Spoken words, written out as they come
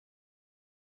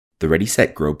The Ready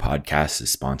Set Grow podcast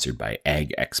is sponsored by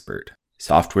Ag Expert,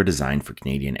 software designed for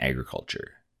Canadian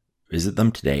agriculture. Visit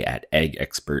them today at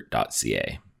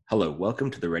agexpert.ca. Hello,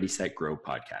 welcome to the Ready Set Grow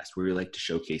podcast, where we like to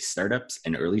showcase startups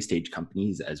and early stage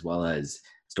companies, as well as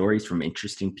stories from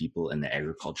interesting people in the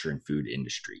agriculture and food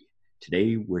industry.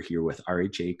 Today, we're here with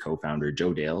RHA co-founder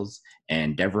Joe Dales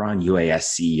and Deveron UAS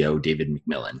CEO David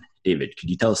MacMillan. David, could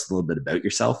you tell us a little bit about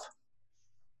yourself?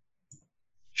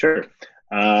 Sure.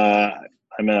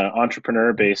 I'm an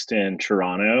entrepreneur based in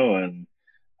Toronto and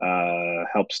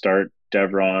helped start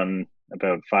Deveron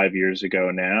about 5 years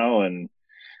ago now. And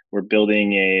we're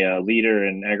building a leader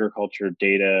in agriculture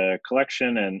data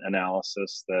collection and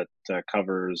analysis that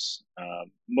covers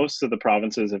most of the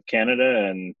provinces of Canada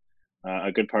and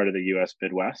a good part of the US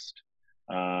Midwest.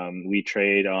 We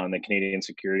trade on the Canadian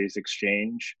Securities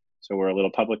Exchange. So we're a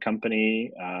little public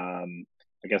company.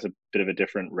 I guess a bit of a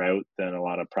different route than a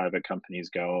lot of private companies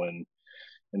go and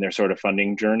in their sort of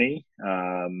funding journey.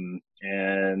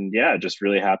 And yeah, just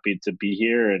really happy to be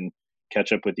here and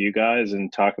catch up with you guys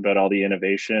and talk about all the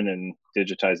innovation and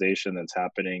digitization that's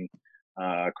happening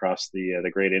across the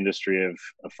great industry of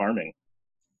farming.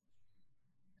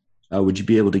 Would you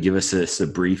be able to give us a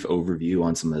brief overview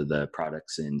on some of the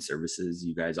products and services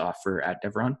you guys offer at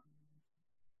Deveron?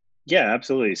 Yeah,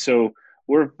 absolutely. So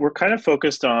we're kind of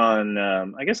focused on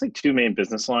I guess like two main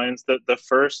business lines. The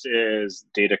first is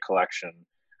data collection.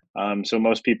 So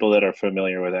most people that are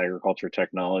familiar with agriculture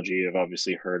technology have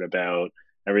obviously heard about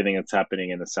everything that's happening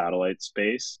in the satellite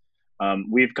space.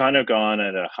 We've kind of gone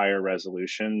at a higher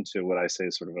resolution to what I say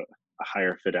is sort of a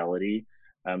higher fidelity.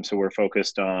 So we're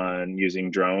focused on using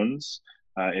drones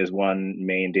is one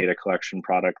main data collection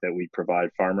product that we provide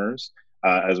farmers,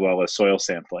 as well as soil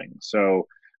sampling. So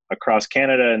across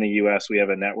Canada and the US, we have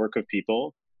a network of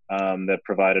people that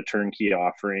provide a turnkey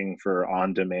offering for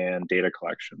on-demand data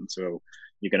collection. So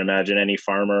you can imagine any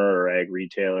farmer or ag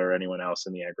retailer or anyone else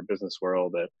in the agribusiness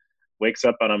world that wakes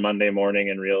up on a Monday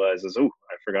morning and realizes, oh,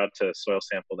 I forgot to soil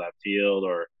sample that field,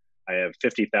 or I have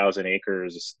 50,000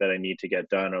 acres that I need to get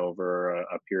done over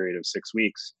a period of 6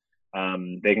 weeks.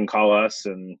 They can call us,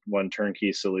 and one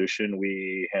turnkey solution,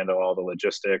 we handle all the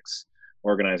logistics,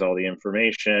 organize all the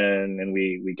information, and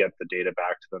we get the data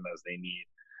back to them as they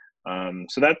need.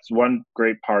 So that's one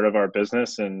great part of our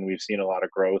business, and we've seen a lot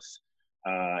of growth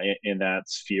in that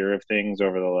sphere of things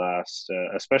over the last,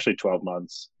 especially 12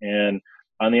 months. And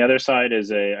on the other side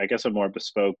is I guess, a more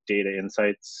bespoke data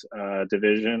insights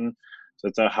division. So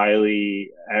it's a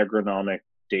highly agronomic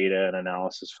data and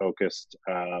analysis focused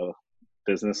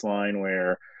business line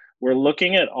where we're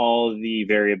looking at all the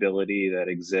variability that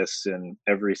exists in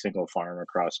every single farm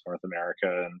across North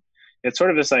America. And it's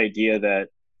sort of this idea that,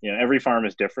 every farm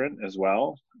is different as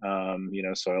well.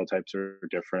 Soil types are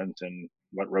different and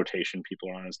what rotation people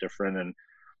are on is different. And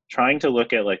trying to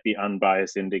look at like the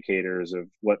unbiased indicators of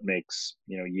what makes,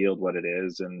 yield what it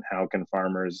is, and how can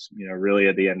farmers, really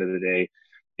at the end of the day,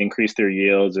 increase their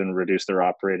yields and reduce their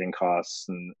operating costs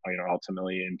and,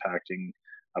 ultimately impacting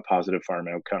a positive farm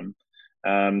outcome.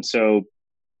 So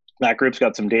that group's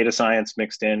got some data science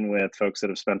mixed in with folks that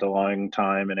have spent a long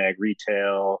time in ag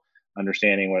retail,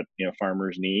 understanding what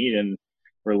farmers need. And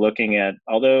we're looking at,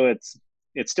 although it's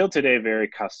still today very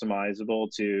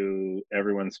customizable to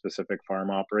everyone's specific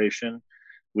farm operation,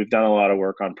 we've done a lot of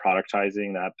work on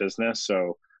productizing that business.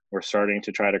 So we're starting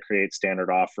to try to create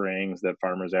standard offerings that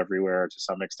farmers everywhere to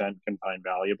some extent can find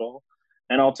valuable.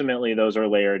 And ultimately, those are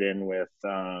layered in with,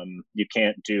 you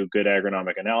can't do good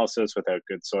agronomic analysis without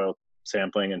good soil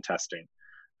sampling and testing.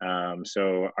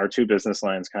 So our two business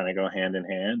lines kind of go hand in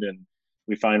hand, and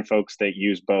we find folks that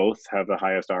use both have the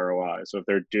highest ROI. So if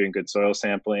they're doing good soil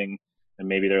sampling and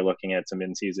maybe they're looking at some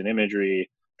in-season imagery,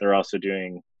 they're also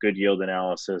doing good yield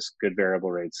analysis, good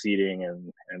variable rate seeding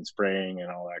and spraying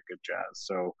and all that good jazz.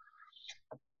 So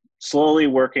slowly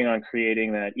working on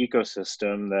creating that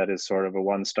ecosystem that is sort of a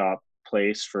one-stop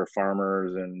place for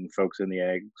farmers and folks in the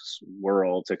ag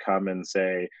world to come and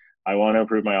say, I want to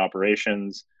improve my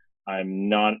operations. I'm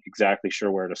not exactly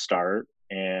sure where to start.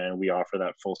 And we offer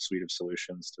that full suite of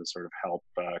solutions to sort of help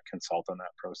consult on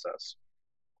that process.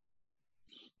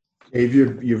 Dave,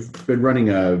 you've been running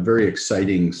a very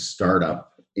exciting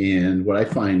startup. And what I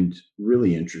find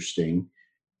really interesting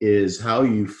is how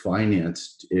you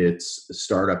financed its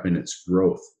startup and its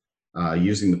growth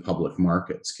using the public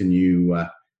markets. Can you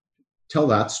tell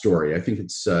that story? I think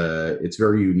it's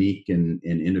very unique and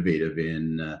innovative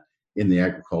in the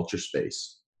agriculture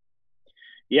space.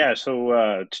 Yeah,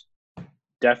 so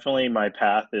definitely my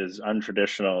path is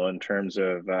untraditional in terms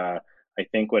of I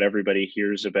think what everybody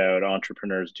hears about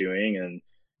entrepreneurs doing, and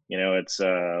It's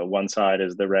one side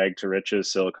is the rag to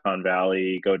riches, Silicon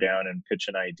Valley, go down and pitch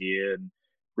an idea and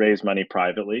raise money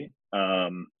privately.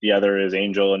 The other is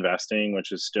angel investing,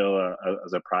 which is still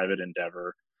as a private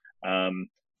endeavor.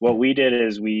 What we did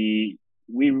is we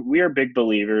are big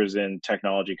believers in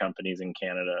technology companies in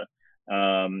Canada.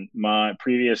 My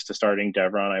previous to starting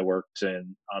Deveron, I worked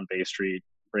on Bay Street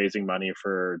raising money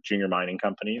for junior mining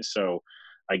companies. So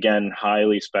again,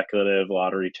 highly speculative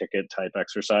lottery ticket type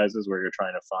exercises where you're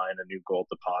trying to find a new gold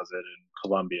deposit in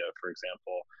Colombia, for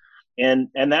example.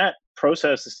 And that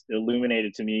process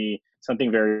illuminated to me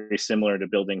something very similar to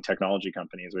building technology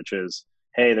companies, which is,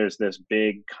 hey, there's this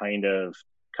big kind of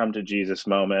come to Jesus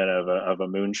moment of a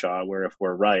moonshot where if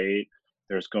we're right,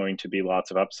 there's going to be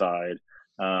lots of upside.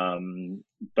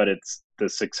 But it's the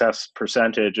success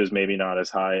percentage is maybe not as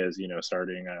high as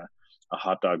starting a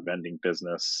hot dog vending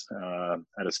business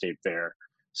at a state fair.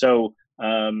 So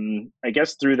I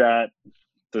guess through that,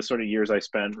 the sort of years I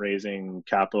spent raising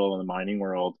capital in the mining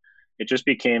world, it just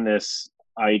became this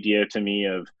idea to me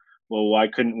of, well, why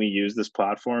couldn't we use this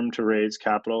platform to raise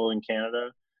capital in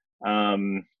Canada?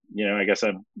 I guess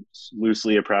I'm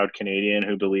loosely a proud Canadian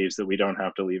who believes that we don't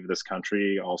have to leave this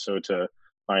country also to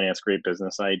finance great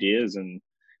business ideas and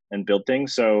build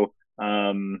things. So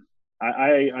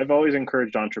I've always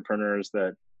encouraged entrepreneurs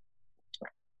that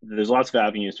there's lots of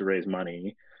avenues to raise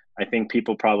money. I think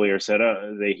people probably are said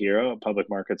they hear public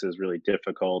markets is really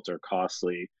difficult or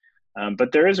costly,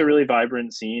 but there is a really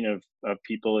vibrant scene of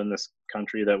people in this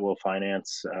country that will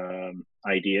finance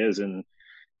ideas, and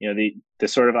the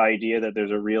sort of idea that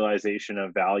there's a realization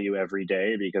of value every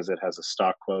day because it has a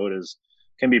stock quote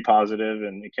can be positive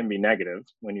and it can be negative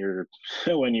when you're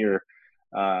when your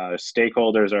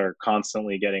stakeholders are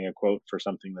constantly getting a quote for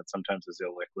something that sometimes is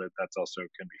illiquid. That's also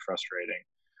can be frustrating.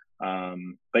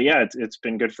 But yeah, it's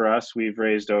been good for us. We've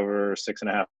raised over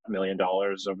 $6.5 million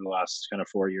over the last kind of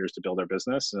 4 years to build our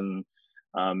business, and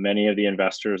many of the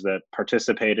investors that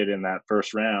participated in that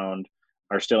first round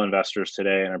are still investors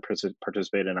today and are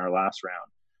participated in our last round.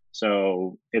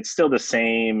 So it's still the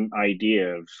same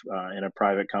idea of in a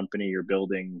private company you're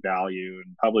building value,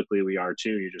 and publicly we are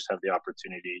too. You just have the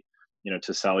opportunity,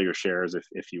 to sell your shares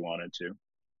if you wanted to.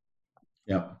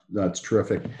 Yeah, that's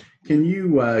terrific. Can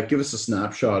you give us a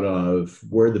snapshot of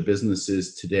where the business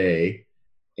is today,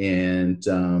 and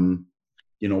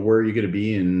where are you going to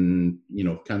be in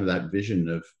kind of that vision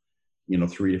of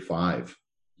 3 to 5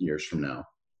 years from now?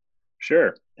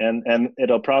 Sure, and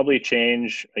it'll probably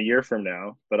change a year from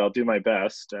now, but I'll do my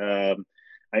best.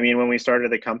 When we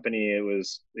started the company, it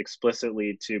was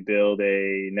explicitly to build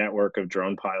a network of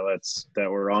drone pilots that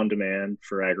were on demand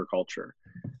for agriculture.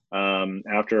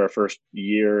 After our first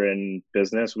year in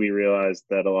business, we realized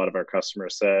that a lot of our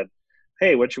customers said,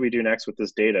 hey, what should we do next with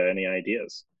this data? Any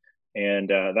ideas? And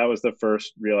that was the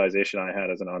first realization I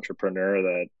had as an entrepreneur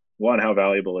that, one, how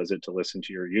valuable is it to listen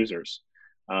to your users?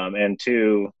 And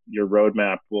two, your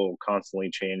roadmap will constantly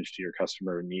change to your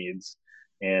customer needs.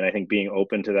 And I think being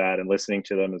open to that and listening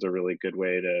to them is a really good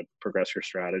way to progress your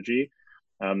strategy.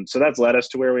 So that's led us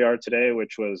to where we are today,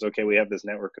 which was, okay, we have this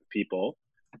network of people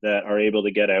that are able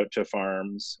to get out to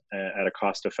farms at a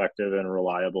cost-effective and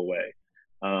reliable way.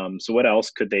 So what else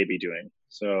could they be doing?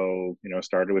 So,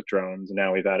 started with drones, and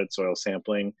now we've added soil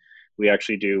sampling. We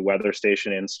actually do weather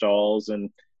station installs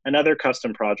and other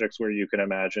custom projects where you can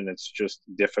imagine it's just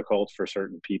difficult for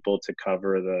certain people to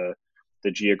cover the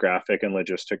geographic and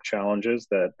logistic challenges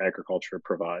that agriculture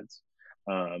provides.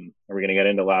 Are we going to get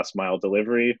into last mile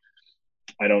delivery?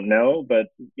 I don't know, but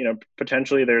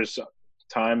potentially there's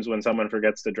times when someone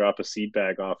forgets to drop a seed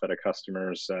bag off at a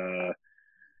customer's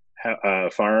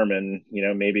farm, and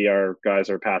maybe our guys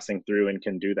are passing through and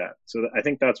can do that. So I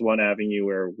think that's one avenue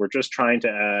where we're just trying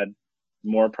to add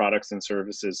more products and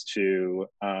services to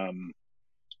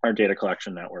our data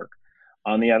collection network.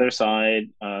 On the other side,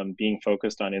 being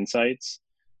focused on insights,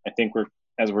 I think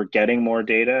as we're getting more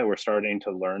data, we're starting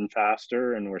to learn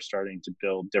faster, and we're starting to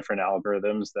build different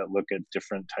algorithms that look at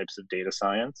different types of data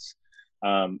science.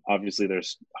 Obviously,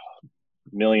 there's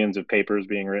millions of papers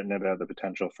being written about the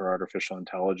potential for artificial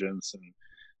intelligence and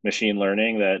machine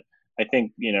learning that I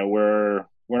think we're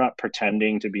not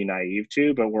pretending to be naive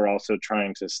to, but we're also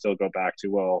trying to still go back to,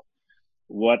 well,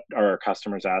 what are our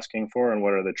customers asking for, and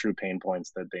what are the true pain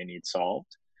points that they need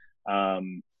solved?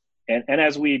 And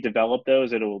as we develop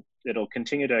those, it'll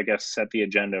continue to, I guess, set the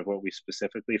agenda of what we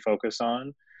specifically focus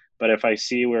on. But if I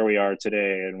see where we are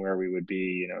today and where we would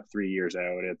be, 3 years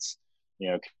out, it's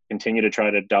continue to try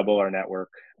to double our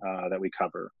network that we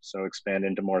cover. So expand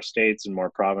into more states and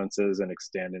more provinces, and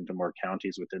extend into more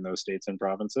counties within those states and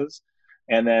provinces.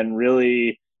 And then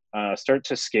really start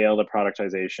to scale the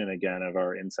productization again of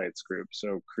our insights group.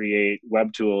 So create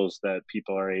web tools that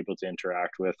people are able to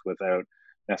interact with without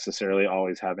necessarily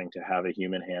always having to have a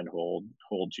human hand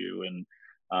hold you, and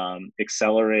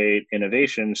accelerate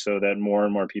innovation so that more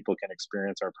and more people can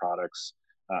experience our products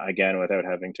again without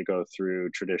having to go through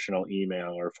traditional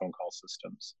email or phone call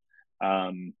systems.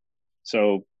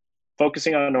 So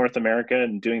focusing on North America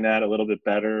and doing that a little bit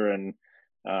better. And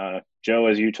Joe,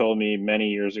 as you told me many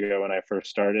years ago when I first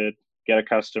started, get a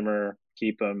customer,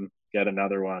 keep them, get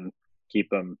another one, keep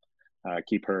them,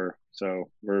 keep her. So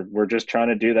we're just trying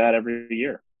to do that every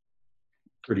year.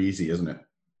 Pretty easy, isn't it?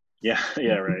 Yeah,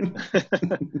 yeah, right.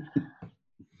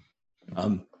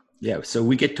 Yeah, so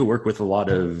we get to work with a lot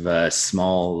of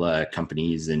small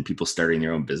companies and people starting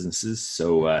their own businesses.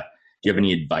 So do you have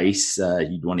any advice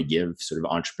you'd want to give sort of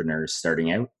entrepreneurs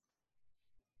starting out?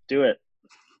 Do it.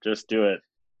 Just do it.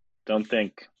 Don't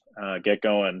think. Get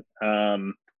going.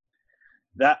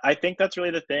 That I think that's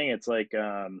really the thing. It's like,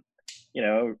 you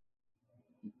know,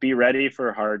 be ready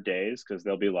for hard days because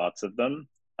there'll be lots of them.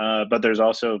 But there's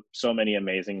also so many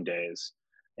amazing days,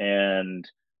 and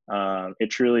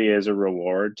it truly is a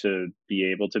reward to be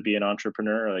able to be an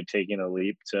entrepreneur, like taking a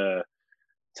leap to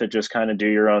just kind of do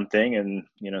your own thing and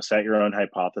set your own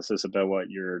hypothesis about what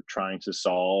you're trying to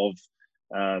solve.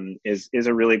 Is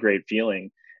a really great feeling.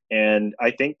 And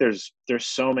I think there's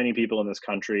so many people in this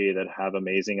country that have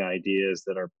amazing ideas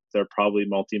that are they're probably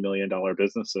multi-million-dollar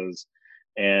businesses,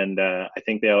 and I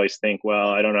think they always think, well,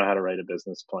 I don't know how to write a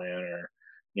business plan or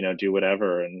do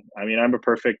whatever. And I mean, I'm a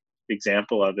perfect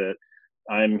example of it.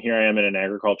 I am in an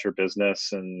agriculture business,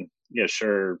 and yeah,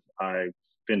 sure, I've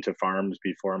been to farms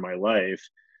before in my life,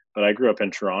 but I grew up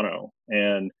in Toronto,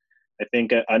 and I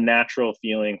think a natural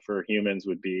feeling for humans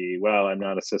would be, well, I'm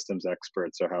not a systems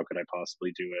expert, so how could I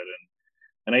possibly do it?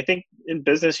 And I think in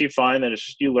business you find that it's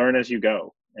just you learn as you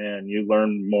go, and you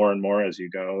learn more and more as you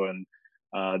go. And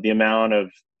the amount of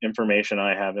information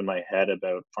I have in my head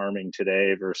about farming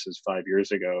today versus 5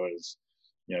 years ago is,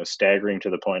 staggering to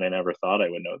the point I never thought I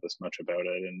would know this much about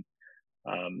it.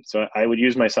 And so I would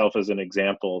use myself as an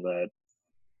example that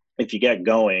if you get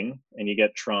going and you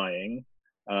get trying,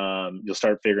 you'll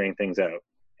start figuring things out.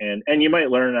 And you might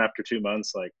learn after 2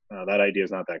 months, like, oh, that idea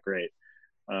is not that great.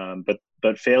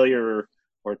 But failure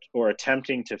or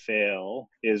attempting to fail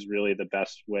is really the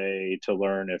best way to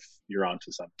learn if you're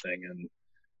onto something. And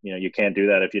you can't do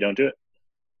that if you don't do it.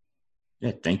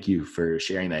 Yeah, thank you for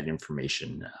sharing that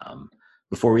information.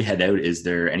 Before we head out, is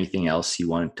there anything else you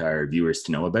want our viewers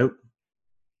to know about?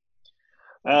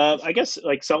 I guess,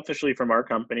 like, selfishly from our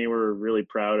company, we're really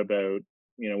proud about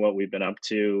what we've been up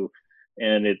to,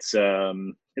 and it's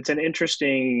an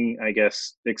interesting, I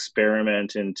guess,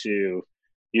 experiment into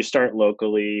you start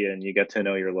locally and you get to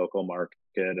know your local market.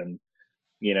 And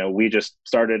we just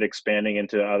started expanding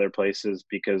into other places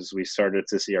because we started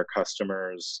to see our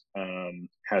customers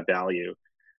have value.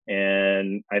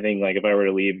 And I think, like, if I were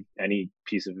to leave any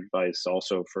piece of advice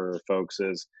also for folks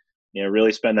is,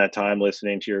 really spend that time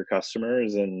listening to your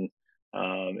customers. And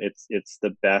it's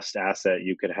the best asset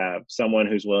you could have. Someone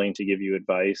who's willing to give you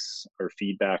advice or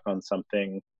feedback on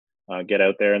something. Get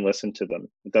out there and listen to them.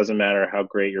 It doesn't matter how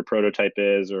great your prototype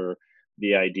is or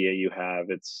the idea you have.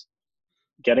 It's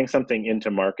getting something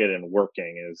into market and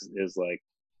working is like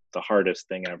the hardest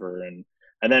thing ever. And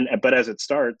then, but as it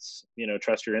starts,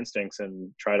 trust your instincts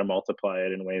and try to multiply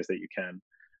it in ways that you can.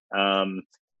 Um,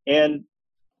 and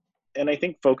and I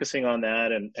think focusing on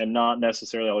that, and not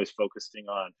necessarily always focusing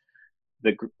on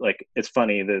like, it's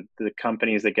funny that the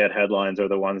companies that get headlines are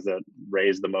the ones that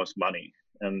raise the most money.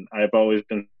 And I've always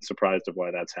been surprised of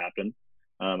why that's happened.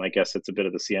 I guess it's a bit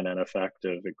of the CNN effect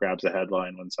of it grabs a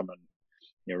headline when someone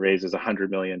raises $100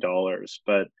 million.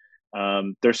 But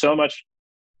there's so much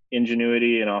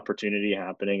ingenuity and opportunity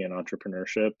happening in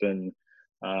entrepreneurship, and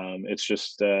it's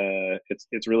just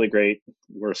it's really great.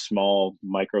 We're a small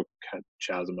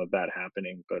microcosm of that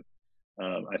happening, but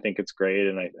I think it's great,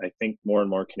 and I think more and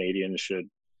more Canadians should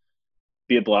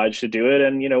be obliged to do it.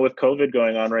 And with COVID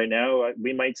going on right now,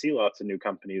 we might see lots of new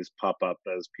companies pop up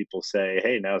as people say,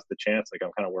 "Hey, now's the chance." Like,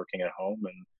 I'm kind of working at home,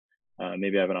 and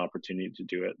maybe I have an opportunity to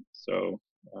do it. So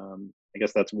I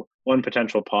guess that's one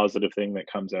potential positive thing that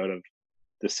comes out of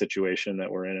this situation that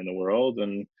we're in the world.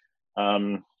 And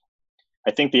um,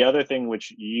 I think the other thing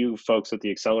which you folks at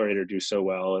the accelerator do so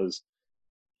well is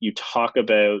you talk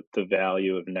about the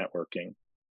value of networking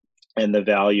and the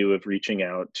value of reaching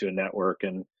out to a network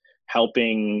and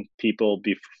helping people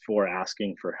before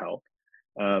asking for help.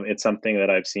 It's something that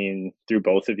I've seen through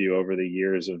both of you over the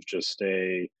years of just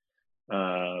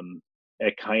um,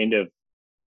 a kind of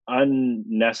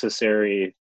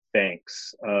unnecessary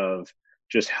thanks of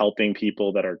just helping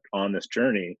people that are on this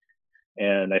journey.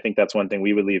 And I think that's one thing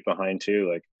we would leave behind too.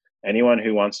 Like anyone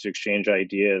who wants to exchange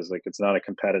ideas, like it's not a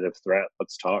competitive threat.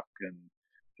 Let's talk. And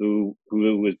who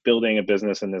is building a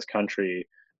business in this country,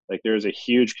 like there's a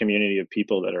huge community of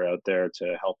people that are out there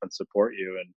to help and support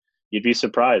you. And you'd be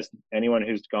surprised. Anyone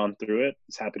who's gone through it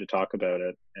is happy to talk about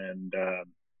it. And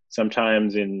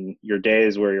sometimes in your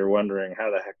days where you're wondering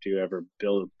how the heck do you ever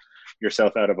build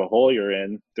yourself out of a hole you're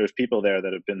in, there's people there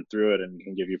that have been through it and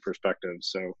can give you perspective.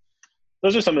 So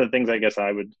those are some of the things I guess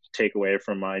I would take away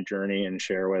from my journey and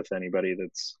share with anybody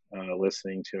that's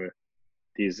listening to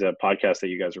these podcasts that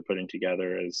you guys are putting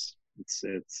together. Is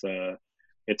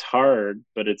it's hard,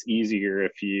 but it's easier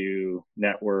if you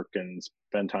network and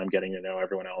spend time getting to know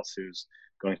everyone else who's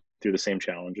going through the same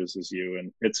challenges as you.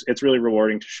 And it's really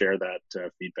rewarding to share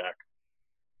that feedback.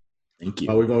 Thank you.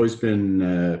 Well, we've always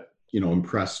been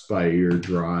impressed by your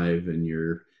drive and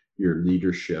your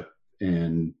leadership,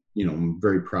 and I'm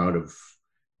very proud of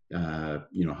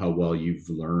how well you've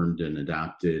learned and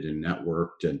adapted and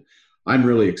networked. And I'm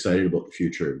really excited about the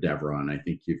future of Deveron. I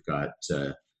think you've got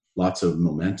lots of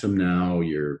momentum now.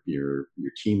 Your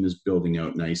team is building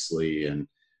out nicely, and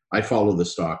I follow the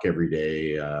stock every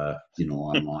day,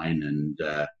 online, and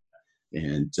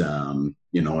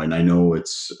I know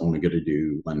it's only going to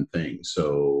do one thing.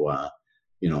 So,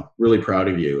 really proud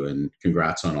of you, and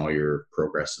congrats on all your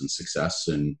progress and success,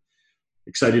 and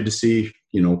excited to see,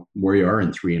 where you are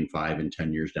in 3 and 5 and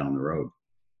 10 years down the road.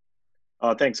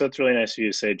 Oh, thanks. That's really nice of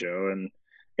you to say, Joe. And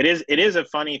it is a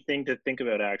funny thing to think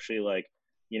about, actually. Like,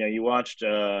 you watched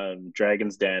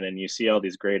Dragon's Den and you see all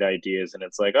these great ideas, and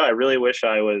it's like, oh, I really wish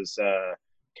I was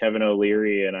Kevin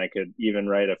O'Leary and I could even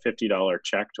write a $50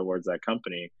 check towards that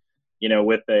company.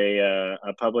 With a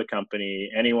public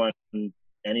company, anyone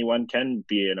can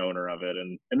be an owner of it,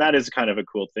 and that is kind of a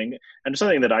cool thing, and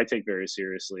something that I take very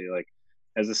seriously. Like,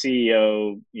 as a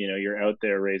CEO, you're out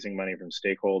there raising money from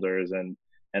stakeholders, and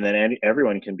then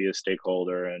everyone can be a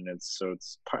stakeholder. And it's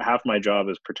half my job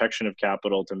is protection of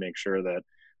capital, to make sure that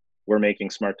we're making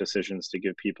smart decisions to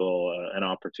give people an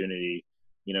opportunity,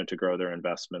 to grow their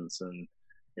investments. And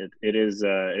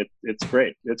it's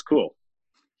great. It's cool.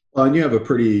 Well, and you have a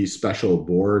pretty special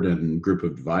board and group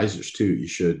of advisors too. You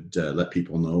should let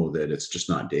people know that it's just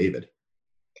not David.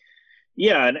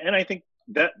 Yeah, and I think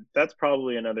that's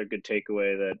probably another good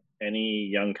takeaway, that any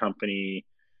young company,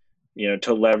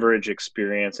 to leverage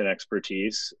experience and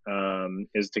expertise,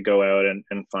 is to go out and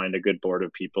find a good board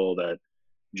of people that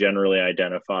generally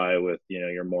identify with,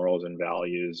 your morals and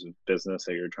values of business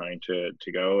that you're trying to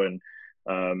go. And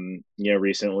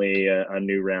recently a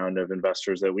new round of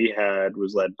investors that we had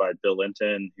was led by Bill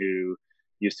Linton, who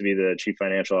used to be the chief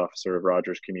financial officer of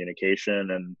Rogers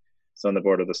Communication, and is on the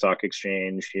board of the stock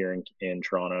exchange here in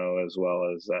Toronto, as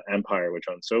well as Empire, which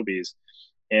owns Sobeys.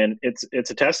 And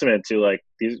it's a testament to, like,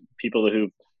 these people who,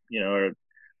 are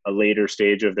a later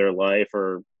stage of their life,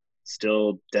 are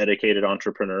still dedicated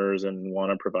entrepreneurs and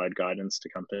want to provide guidance to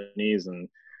companies. And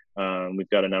we've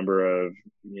got a number of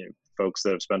folks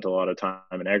that have spent a lot of time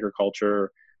in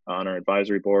agriculture on our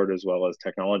advisory board, as well as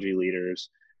technology leaders,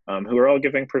 who are all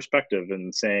giving perspective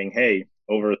and saying, hey,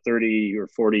 over 30 or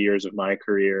 40 years of my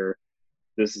career,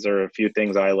 this are a few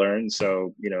things I learned.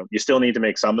 So, you still need to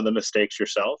make some of the mistakes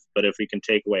yourself, but if we can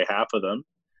take away half of them,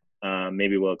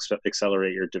 maybe we'll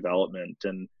accelerate your development.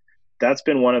 And that's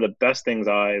been one of the best things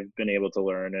I've been able to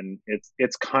learn. And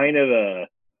it's kind of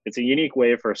it's a unique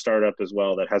way for a startup as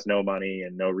well, that has no money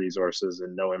and no resources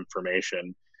and no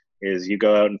information, is you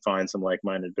go out and find some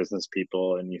like-minded business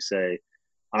people and you say,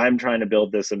 I'm trying to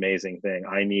build this amazing thing.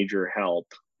 I need your help.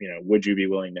 Would you be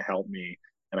willing to help me?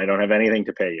 And I don't have anything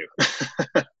to pay you.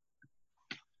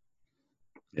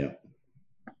 Yeah.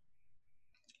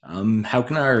 How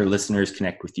can our listeners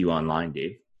connect with you online,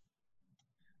 Dave?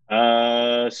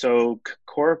 So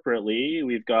corporately,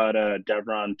 we've got a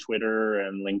Deveron Twitter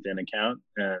and LinkedIn account,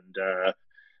 and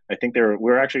I think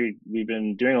we've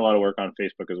been doing a lot of work on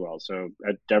Facebook as well. So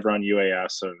at Deveron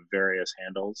UAS of various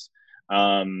handles.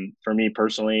 For me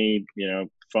personally,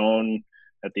 phone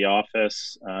at the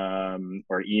office,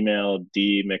 or email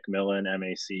DMacMillan,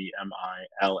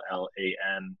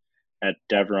 MacMillan at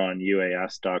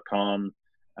DeveronUAS.com.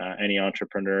 Any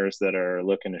entrepreneurs that are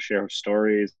looking to share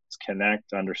stories,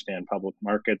 connect, understand public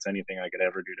markets, anything I could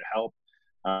ever do to help,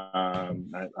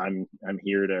 I'm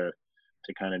here to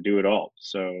kind of do it all.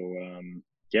 So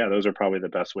those are probably the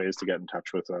best ways to get in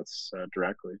touch with us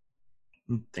directly.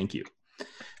 Thank you.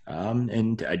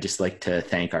 And I'd just like to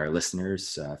thank our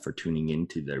listeners for tuning in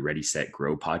to the Ready, Set,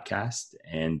 Grow podcast.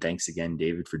 And thanks again,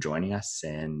 David, for joining us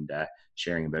and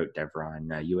sharing about Deveron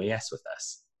UAS with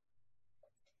us.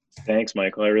 Thanks,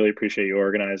 Michael. I really appreciate you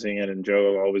organizing it. And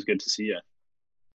Joe, always good to see you.